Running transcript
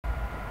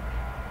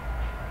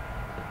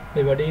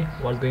Hey buddy,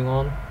 what's going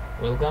on?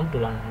 Welcome to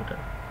Learn Hunter.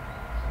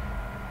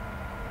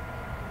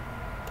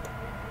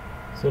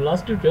 So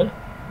last tutorial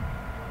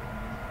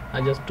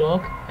I just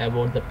talked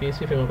about the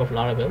PHP framework of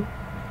Laravel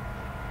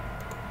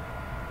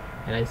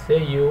and I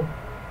say you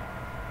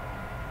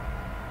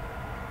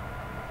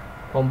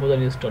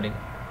Composer installing.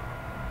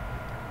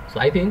 So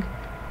I think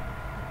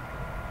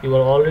you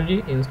are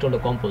already installed the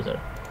Composer.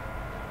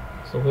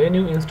 So when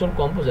you install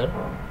Composer,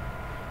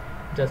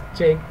 just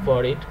check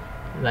for it,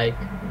 like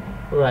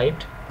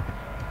write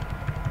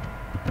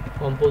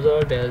composer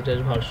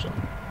 -- version.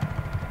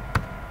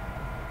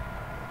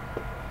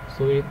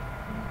 So it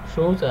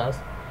shows us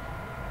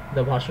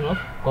the version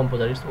of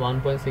Composer. It's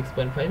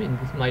 1.6.5 in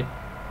this my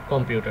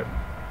computer.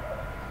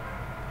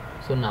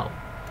 So now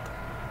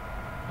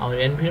our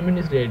environment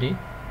is ready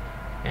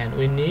and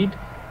we need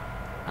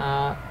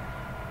a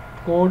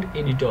code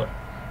editor.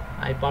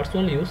 I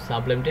personally use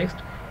Sublime Text.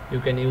 You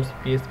can use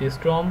PHP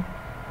Storm,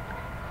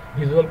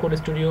 Visual Code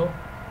Studio,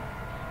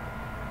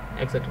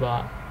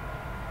 etc.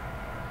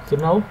 So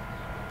now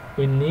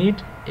we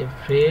need a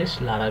fresh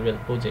Laravel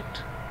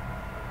project.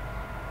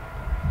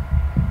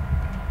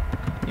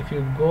 If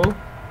you go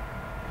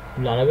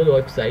to Laravel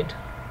website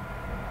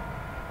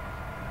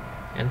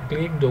and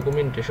click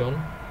documentation,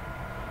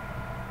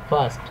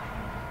 first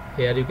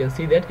here you can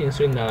see that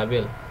installing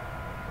Laravel.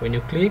 When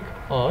you click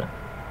or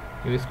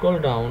you scroll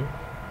down,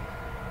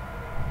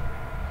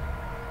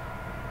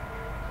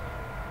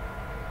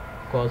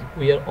 because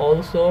we are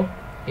also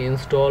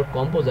install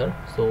Composer,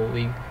 so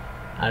we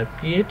are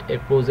create a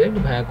project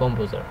via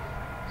Composer.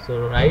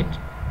 So write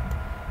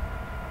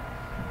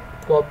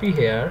copy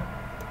here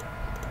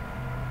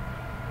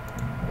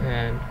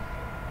and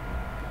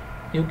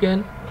you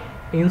can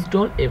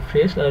install a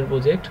fresh Laravel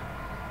project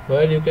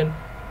where you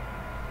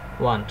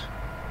want,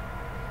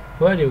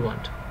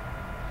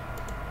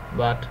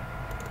 but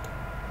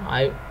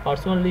I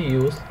personally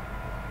use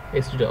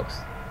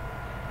htdocs.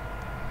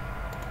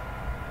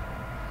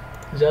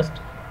 Just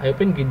I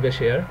open git bash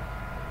here,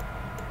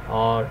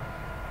 or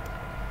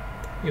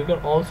you can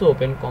also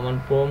open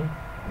command prompt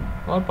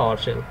or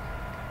PowerShell.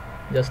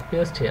 Just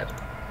paste here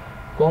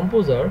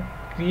Composer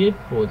create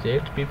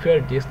project,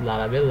 prepare this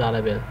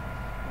Laravel.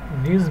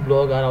 These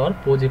blog are our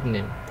project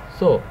name,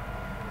 so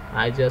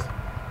I just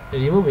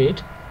remove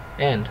it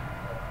and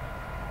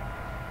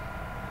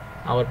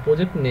our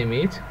project name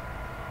is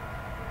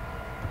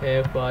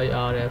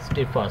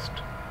first. First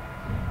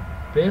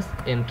press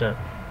enter.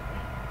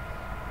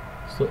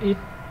 So it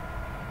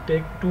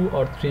take 2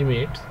 or 3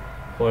 minutes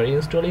for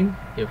installing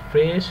a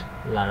fresh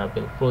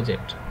Laravel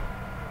project.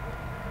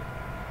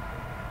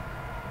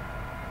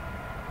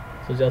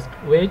 So just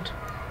wait,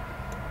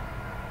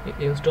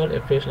 install a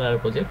fresh Laravel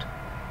project.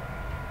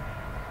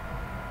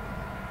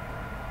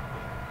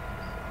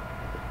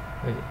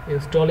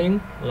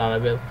 Installing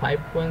Laravel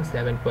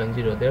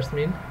 5.7.0, that's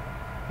mean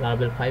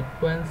Laravel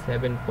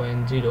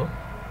 5.7.0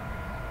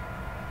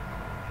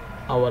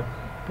 our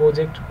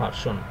project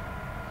version.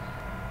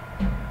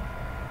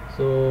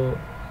 So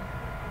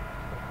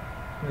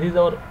this is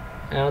our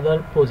another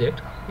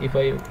project. If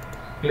I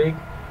click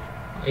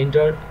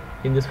enter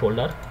in this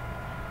folder,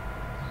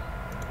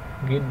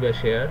 git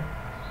bash here,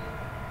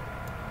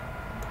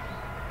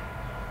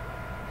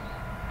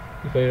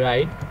 if I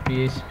write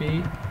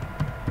php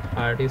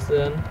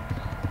artisan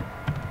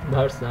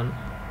version,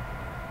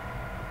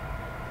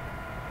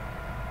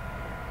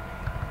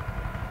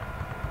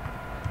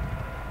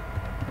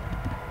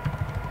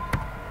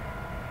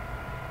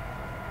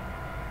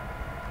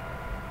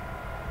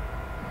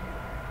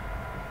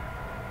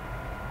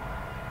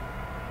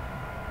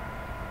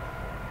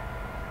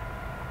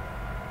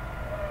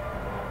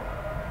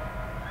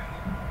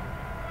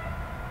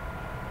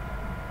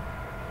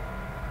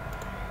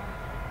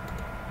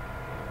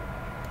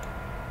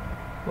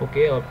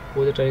 okay, our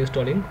project are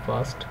installing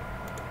fast.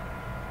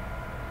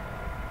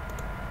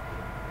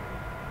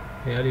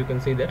 Here you can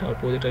see that our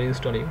project are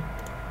installing.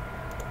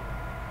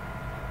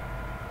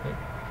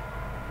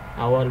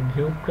 Our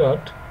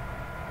viewcraft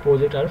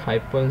project are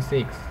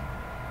 5.6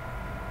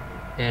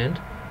 and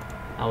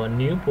our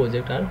new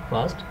project are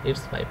fast,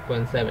 it's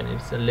 5.7.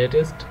 it's the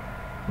latest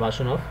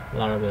version of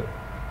Laravel.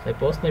 So I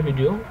pause my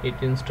video, it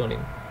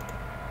installing.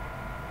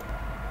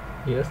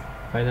 Yes,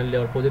 finally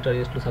our project are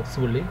installed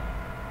successfully.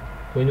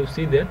 When you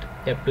see that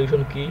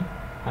application key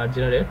are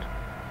generated,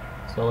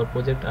 so our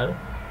project are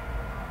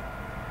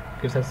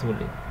created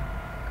successfully.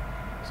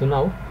 So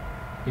now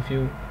if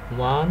you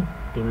want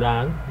to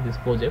learn this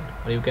project,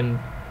 or you can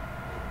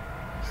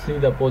see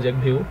the project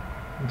view,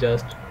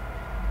 just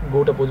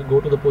go to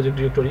the project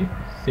directory,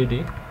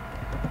 cd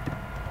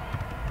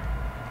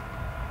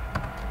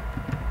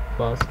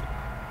first.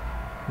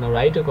 Now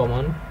write a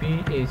command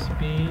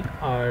php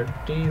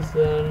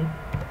artisan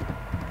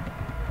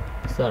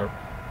serve.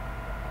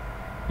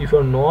 If you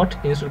are not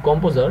installed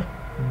Composer,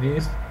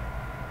 this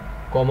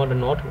command are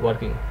not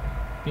working.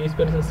 php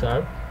artisan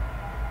serve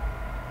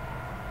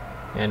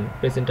and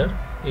press enter.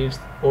 It's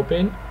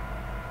open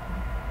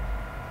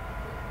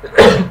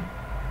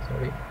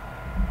sorry,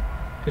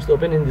 it's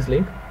open in this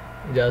link.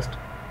 Just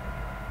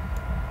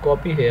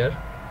copy here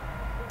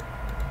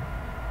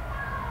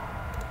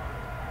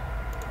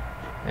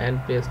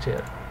and paste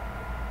here.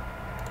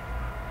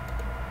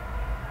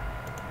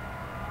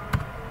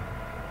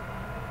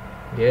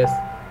 Yes,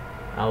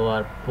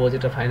 our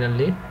project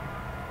finally.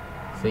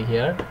 See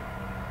here,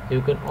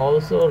 you can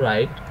also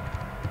write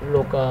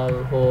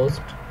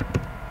localhost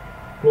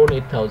clone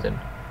 8000.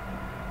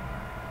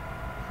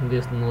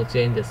 There's no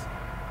changes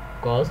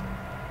because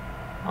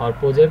our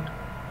project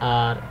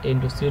are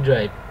into C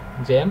drive,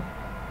 jam,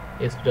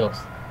 S-DOS.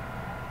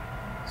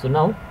 So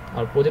now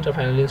our project are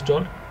finally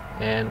installed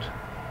and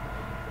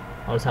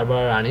our server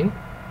are running.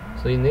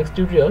 So in next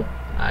tutorial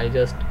I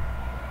just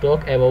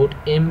talk about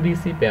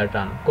MVC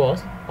pattern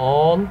because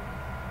all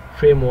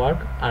framework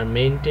are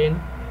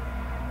maintain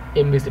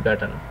MVC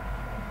pattern.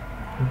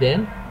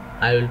 Then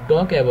I will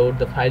talk about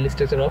the file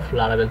structure of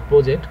Laravel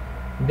project.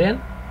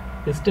 Then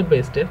step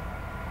by step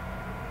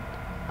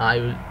I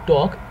will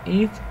talk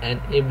each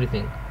and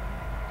everything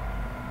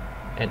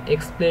and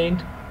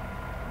explain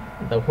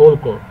the whole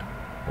code.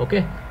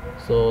 Okay,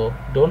 so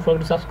don't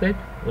forget to subscribe,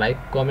 like,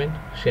 comment,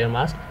 share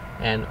must,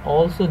 and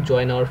also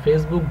join our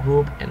Facebook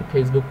group and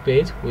Facebook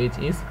page, which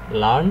is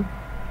Learn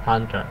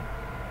Hunter,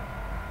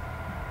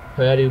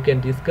 where you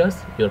can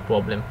discuss your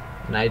problem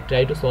and I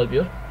try to solve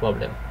your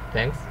problem.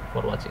 Thanks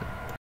for watching.